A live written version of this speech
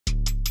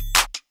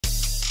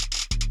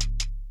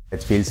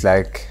It feels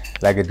like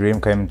a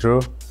dream came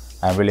true.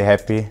 I'm really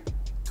happy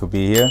to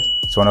be here.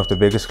 It's one of the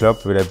biggest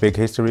clubs with a big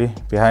history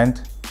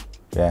behind.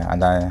 Yeah,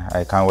 and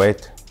I can't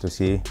wait to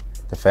see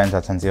the fans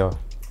at San Siro.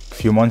 A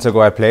few months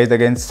ago I played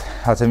against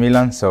AC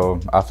Milan, so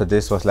after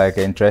this was like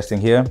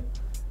interesting here.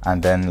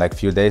 And then like a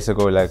few days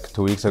ago, like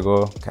 2 weeks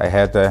ago, I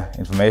heard the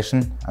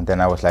information and then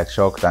I was like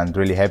shocked and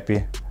really happy.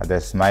 I had a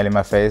smile in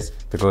my face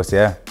because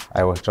yeah,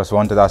 I just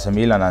wanted AC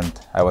Milan and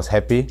I was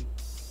happy.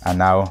 And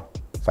now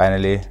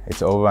finally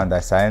it's over and I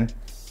signed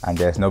and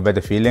there's no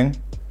better feeling.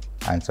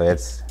 And so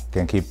it's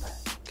can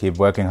keep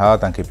working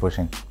hard and keep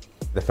pushing.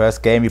 The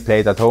first game we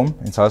played at home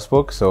in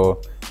Salzburg, so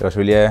it was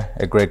really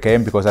a great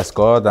game because I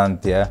scored and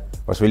yeah,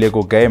 it was really a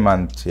good game.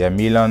 And yeah,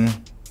 Milan,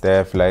 they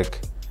have like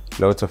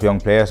loads of young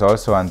players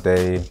also and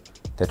they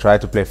try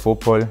to play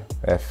football,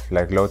 they have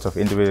like loads of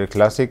individual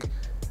classic.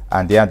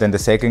 And yeah, then the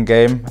second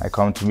game I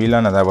come to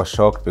Milan and I was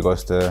shocked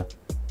because the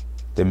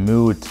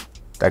mood,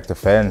 like the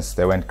fans,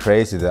 they went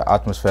crazy, the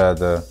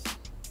atmosphere,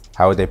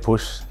 how they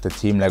pushed the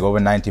team like over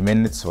 90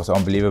 minutes was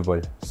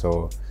unbelievable.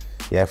 So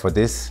yeah, for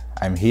this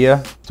I'm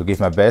here to give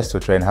my best, to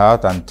train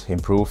hard and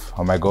improve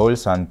on my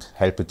goals and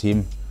help the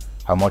team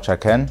how much I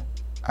can.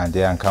 And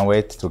yeah, I can't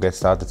wait to get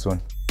started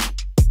soon.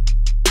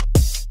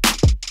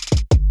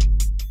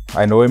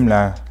 I know him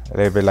a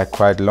little bit like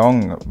quite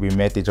long. We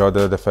met each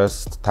other the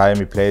first time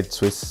we played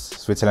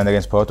Switzerland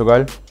against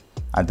Portugal.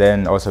 And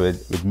then also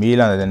with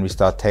Milan, and then we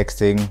start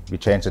texting, we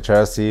changed the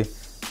jersey.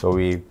 So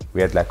we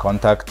had like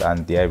contact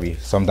and yeah,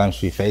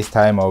 sometimes we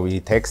FaceTime or we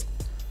text.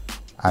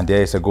 And yeah,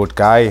 he's a good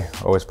guy,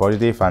 always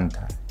positive, and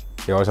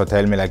he also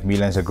tell me like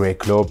Milan is a great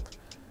club.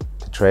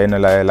 The trainer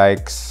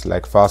likes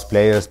like fast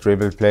players,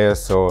 dribble players.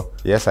 So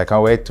yes, I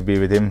can't wait to be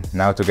with him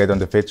now to get on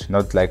the pitch,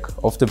 not like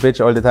off the pitch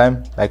all the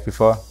time like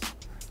before.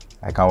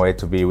 I can't wait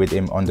to be with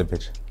him on the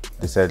pitch.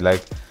 He said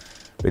like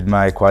with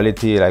my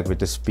quality, like with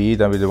the speed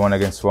and with the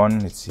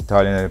 1-against-1, it's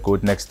Italian a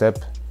good next step,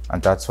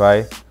 and that's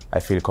why I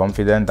feel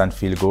confident and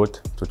feel good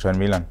to join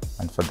Milan.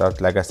 And for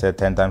that, like I said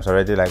 10 times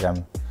already, like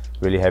I'm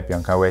really happy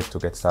and can't wait to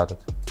get started.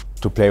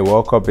 To play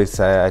World Cup is,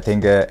 I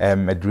think,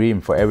 a dream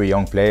for every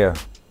young player.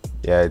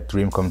 Yeah, a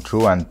dream come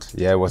true, and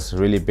yeah, it was a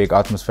really big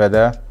atmosphere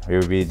there.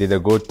 We did a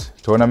good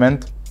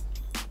tournament,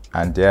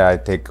 and yeah, I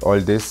take all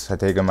this, I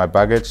take my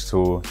baggage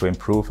to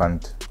improve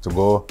and to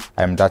go.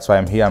 That's why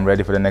I'm here. I'm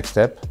ready for the next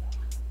step,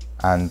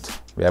 and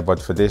yeah,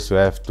 but for this you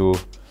have to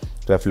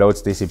have loads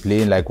of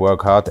discipline, like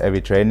work hard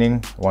every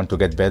training, want to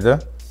get better,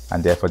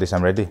 and yeah, for this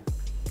I'm ready.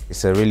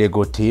 It's a really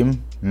good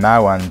team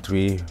now, and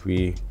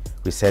we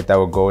set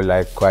our goal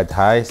like quite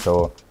high.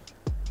 So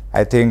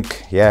I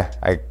think yeah,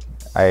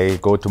 I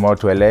go tomorrow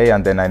to LA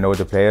and then I know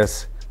the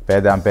players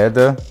better and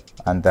better,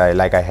 and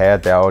I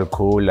heard they're all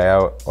cool, they're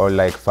all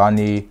like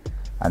funny,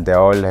 and they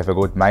all have a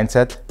good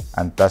mindset,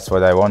 and that's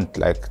what I want,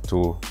 like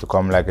to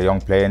come like a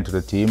young player into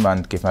the team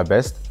and give my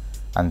best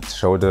and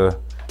show the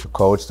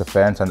coach, the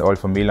fans and all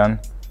for Milan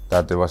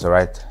that it was the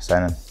right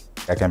signing.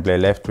 I can play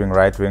left wing,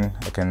 right wing,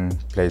 I can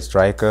play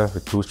striker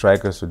with 2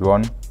 strikers with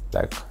 1,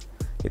 like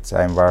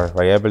I'm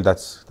variable,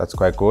 that's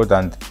quite good.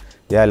 And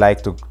yeah, I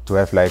like to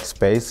have like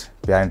space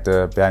behind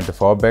the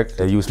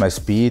fullback. I use my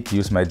speed,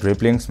 use my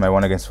dribblings, my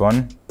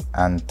 1-against-1,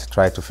 and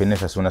try to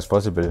finish as soon as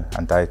possible.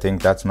 And I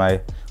think that's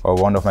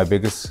one of my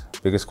biggest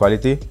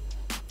quality.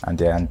 And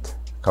yeah, and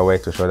can't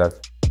wait to show that.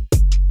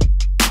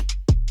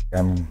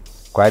 I'm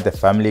quite a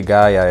family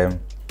guy.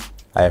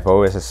 I have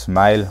always a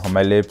smile on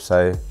my lips.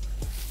 I'm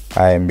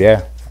an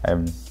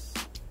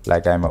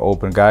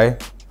open guy,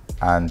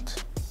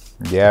 and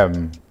yeah,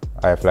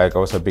 I have like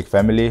also a big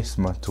family,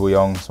 2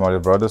 young smaller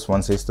brothers,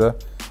 1 sister,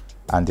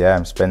 and yeah,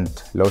 I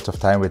spent loads of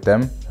time with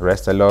them,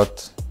 rest a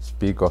lot,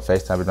 speak or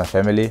FaceTime with my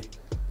family,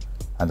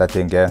 and I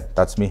think yeah,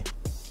 that's me.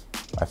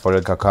 I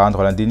followed Kaká and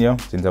Ronaldinho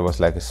since I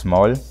was like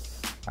small,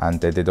 and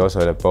they did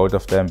also both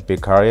of them big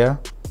career,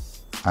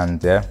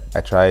 and yeah, I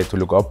try to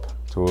look up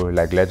to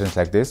like legends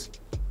like this,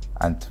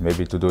 and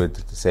maybe to do it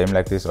the same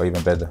like this or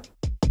even better.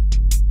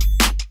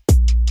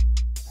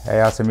 Hey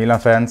AC Milan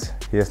fans,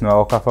 here's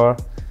Noah Okafor.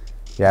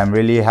 Yeah, I'm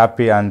really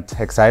happy and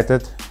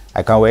excited.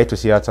 I can't wait to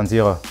see you at San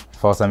Siro.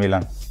 Forza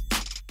Milan.